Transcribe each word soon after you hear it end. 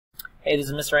Hey, this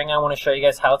is Mr. Ring. I want to show you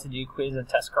guys how to do quiz and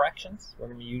test corrections. We're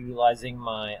going to be utilizing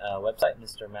my website,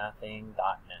 mrmathing.net.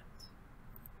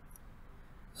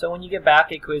 So when you get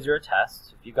back a quiz or a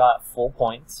test, if you got full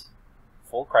points,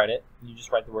 full credit, you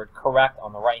just write the word correct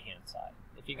on the right-hand side.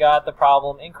 If you got the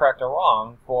problem incorrect or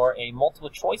wrong for a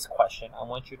multiple choice question, I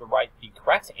want you to write the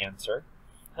correct answer.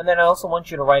 And then I also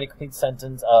want you to write a complete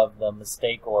sentence of the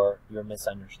mistake or your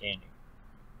misunderstanding.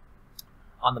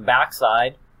 On the back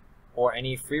side, or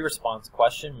any free response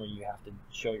question where you have to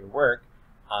show your work,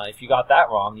 if you got that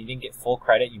wrong, you didn't get full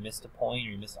credit, you missed a point,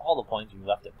 or you missed all the points, or you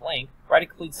left it blank, write a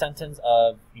complete sentence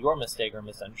of your mistake or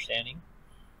misunderstanding,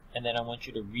 and then I want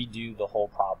you to redo the whole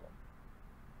problem.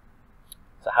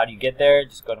 So how do you get there?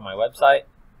 Just go to my website,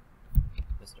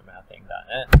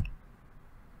 mrmathing.net.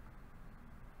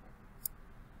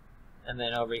 And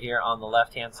then over here on the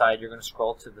left-hand side, you're going to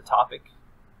scroll to the topic.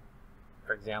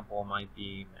 For example, it might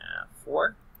be Math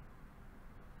 4.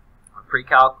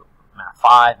 Pre-calc, Math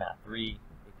 5, Math 3,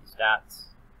 AP Stats.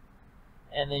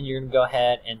 And then you're going to go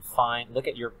ahead and look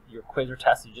at your quiz or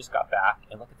test you just got back,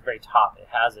 and look at the very top. It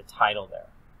has a title there.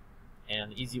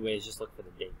 And the easy way is just look for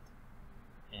the date.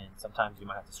 And sometimes you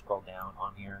might have to scroll down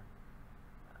on here.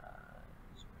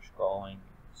 Just scrolling,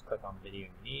 just click on the video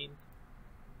you need.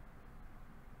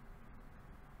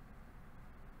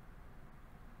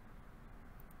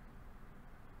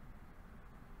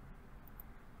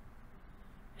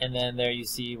 And then there you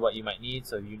see what you might need.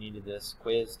 So you needed this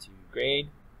quiz to grade.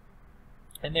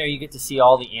 And there you get to see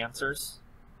all the answers.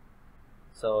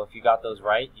 So if you got those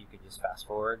right, you could just fast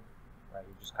forward. Right?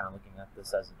 You're just kind of looking at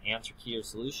this as an answer key or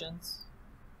solutions.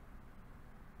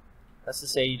 Let's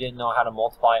just say you didn't know how to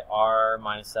multiply r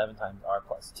minus 7 times r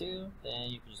plus 2. Then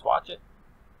you can just watch it.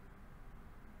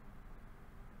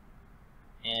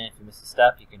 And if you miss a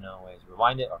step, you can always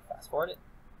rewind it or fast forward it.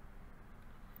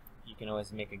 You can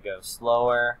always make it go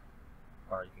slower,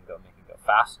 or you can make it go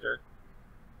faster,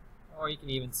 or you can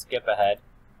even skip ahead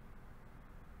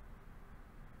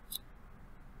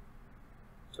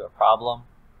to a problem.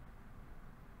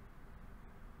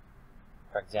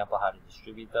 For example, how to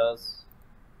distribute those.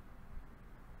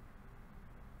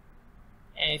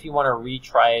 And if you want to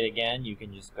retry it again, you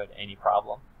can just go to any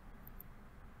problem.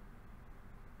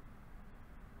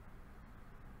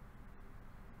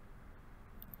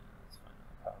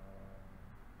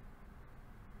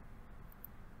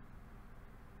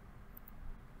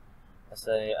 Let's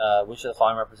say which of the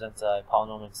following represents a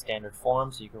polynomial in standard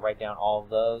form, so you can write down all of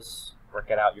those,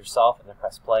 work it out yourself, and then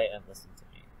press play and listen to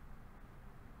me.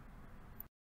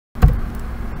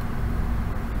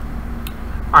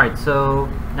 Alright, so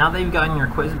now that you've gotten your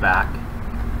quiz back,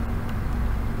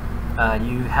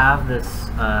 you have this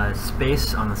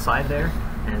space on the side there,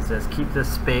 and it says keep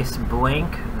this space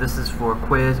blank. This is for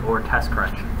quiz or test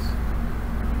corrections.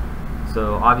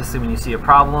 So obviously when you see a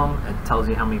problem, it tells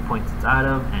you how many points it's out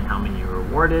of and how many you're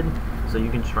awarded. So you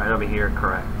can just write over here,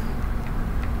 correct.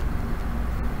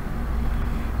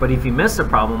 But if you miss a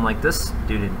problem like this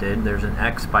student did, there's an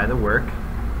X by the work,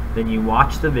 then you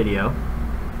watch the video,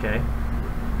 okay?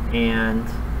 And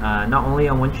not only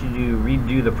I want you to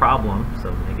redo the problem,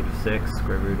 so -6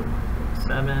 square root of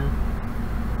 1.7.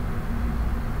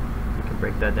 You can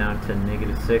break that down to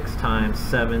 -6 times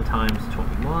 7 times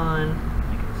 21.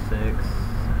 6, 7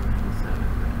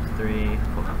 times 3,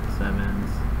 pull out the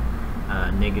 7s,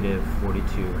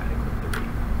 -42 radical 3.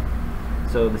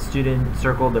 So the student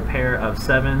circled a pair of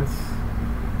 7s,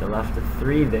 they left a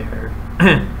 3 there.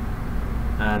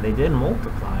 They did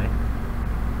multiply,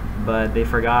 but they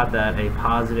forgot that a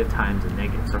positive times a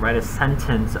negative. So write a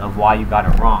sentence of why you got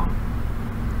it wrong.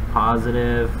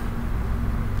 Positive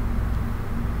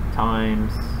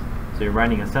times, so you're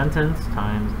writing a sentence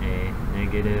times a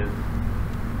negative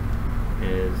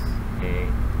is a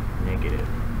negative.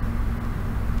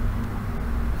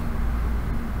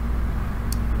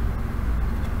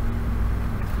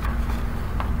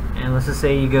 And let's just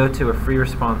say you go to a free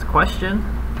response question.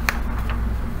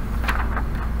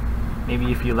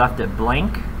 Maybe if you left it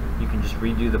blank, you can just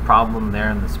redo the problem there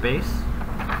in the space.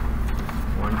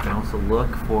 Or you can also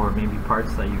look for maybe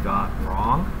parts that you got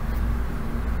wrong.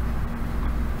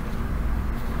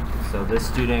 So this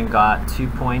student got 2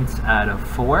 points out of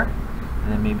 4.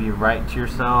 And then maybe you write to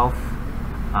yourself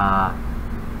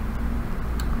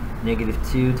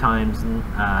 -2 times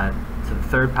to the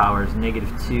third power is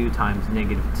 -2 times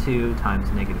 -2 times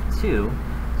 -2.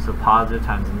 So positive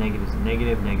times a negative is a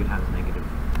negative, negative times a negative.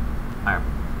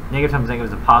 Negative times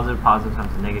negative is a positive, positive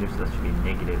times a negative, so that should be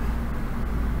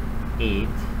 -8.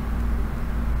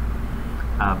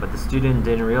 But the student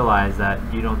didn't realize that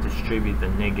you don't distribute the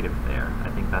negative there. I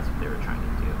think that's what they were trying to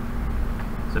do.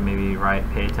 So maybe write,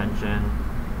 pay attention,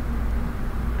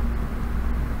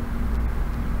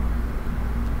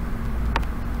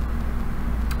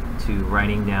 to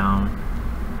writing down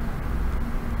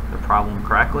the problem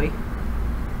correctly.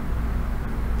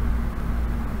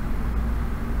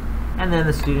 And then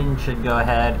the student should go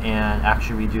ahead and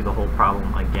actually redo the whole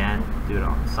problem again. Do it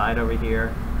on the side over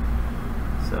here.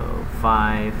 So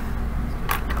 5,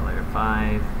 color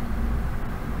 5,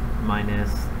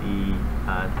 minus the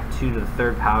 2 to the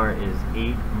third power is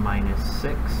 8 minus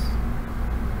 6.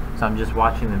 So I'm just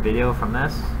watching the video from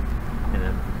this. And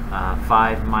then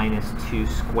 5 minus 2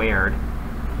 squared.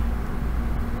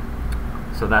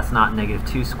 So that's not negative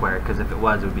 2 squared, because if it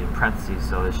was, it would be in parentheses.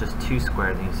 So it's just 2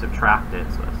 squared, and you subtract it.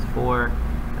 So that's 4,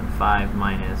 and 5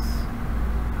 minus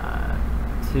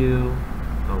 2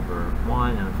 over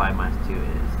 1, and 5 minus 2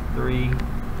 is 3.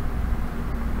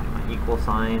 My equal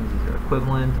signs, these are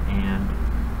equivalent, and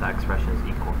that expression is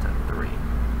equal to 3.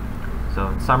 So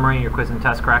in summary, your quiz and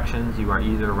test corrections, you are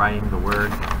either writing the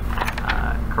word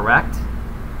correct.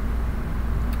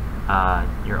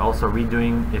 You're also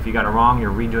redoing, if you got it wrong,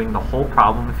 you're redoing the whole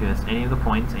problem if you missed any of the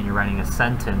points, and you're writing a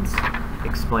sentence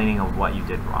explaining of what you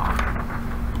did wrong.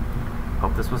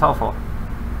 Hope this was helpful.